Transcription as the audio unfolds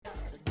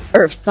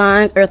Earth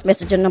Signs, Earth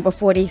Messenger number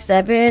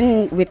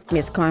 47 with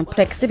Miss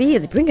Complexity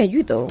is bringing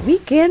you the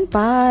weekend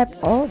vibe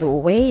all the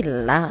way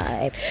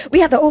live. We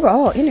have the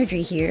overall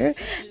energy here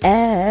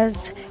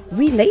as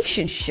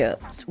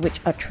relationships, which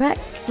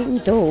attracting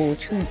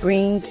those who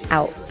bring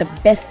out the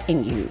best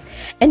in you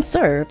and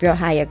serve your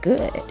higher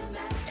good.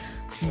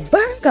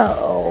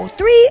 Virgo,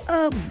 Three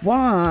of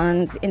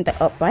Wands in the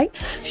upright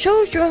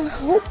shows you're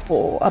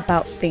hopeful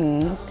about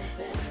things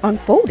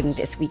unfolding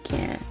this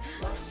weekend.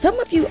 Some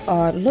of you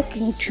are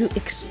looking to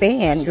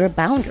expand your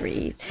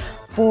boundaries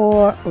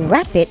for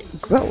rapid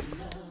growth.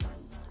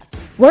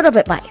 Word of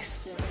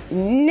advice: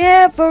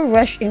 never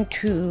rush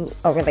into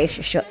a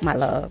relationship, my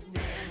love.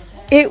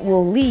 It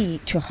will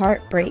lead to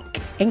heartbreak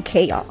and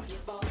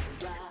chaos.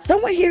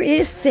 Someone here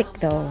is sick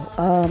though.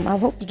 I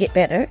hope you get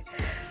better.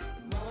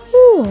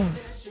 Whew.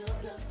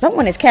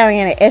 Someone is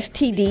carrying an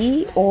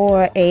STD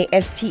or a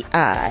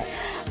STI.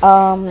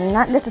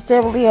 Not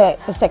necessarily a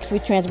sexually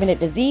transmitted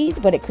disease,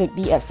 but it could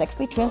be a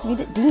sexually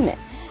transmitted demon.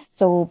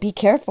 So be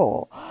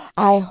careful.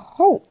 I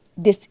hope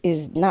this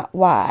is not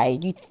why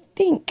you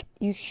think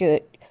you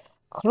should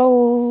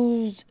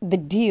close the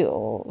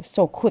deal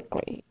so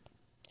quickly.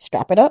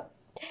 Strap it up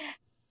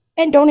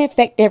and don't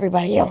infect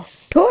everybody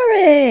else.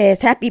 Taurus,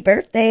 happy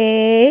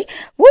birthday.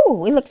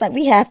 Woo, it looks like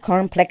we have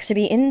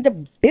complexity in the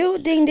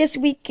building this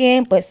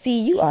weekend, but see,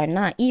 you are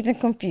not even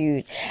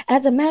confused.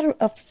 As a matter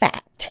of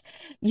fact,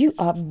 you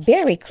are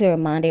very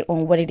clear-minded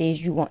on what it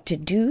is you want to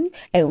do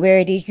and where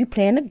it is you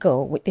plan to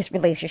go with this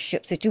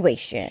relationship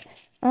situation.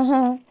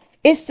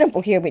 It's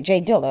simple here with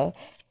Jay Dilla.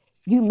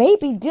 You may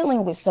be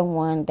dealing with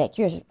someone that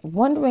you're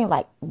wondering,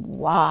 like,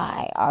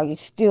 why are you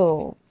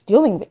still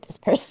dealing with this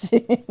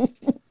person?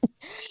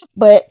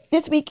 But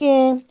this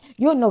weekend,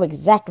 you'll know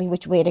exactly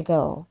which way to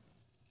go.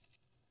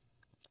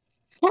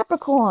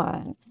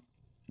 Capricorn,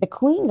 the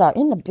queens are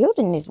in the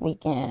building this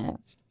weekend.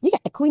 You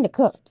got the Queen of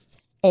Cups.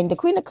 And the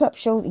Queen of Cups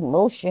shows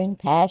emotion,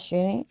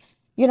 passion,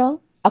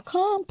 a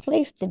calm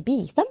place to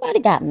be. Somebody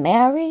got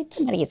married.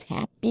 Somebody is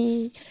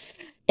happy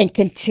and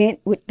content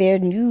with their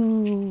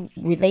new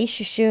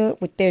relationship,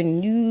 with their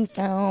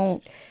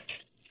newfound.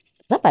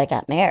 Somebody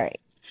got married.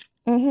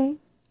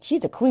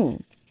 She's a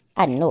queen.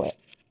 I know it.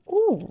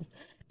 Ooh.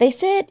 They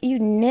said you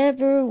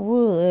never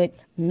would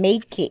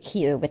make it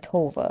here with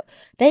Hova.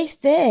 They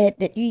said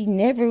that you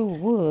never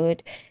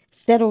would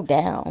settle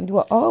down. You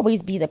will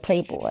always be the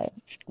playboy.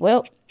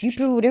 Well, you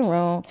proved it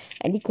wrong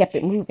and you kept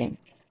it moving.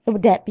 So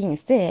with that being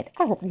said,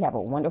 I hope you have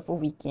a wonderful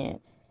weekend.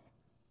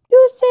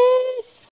 Deuces!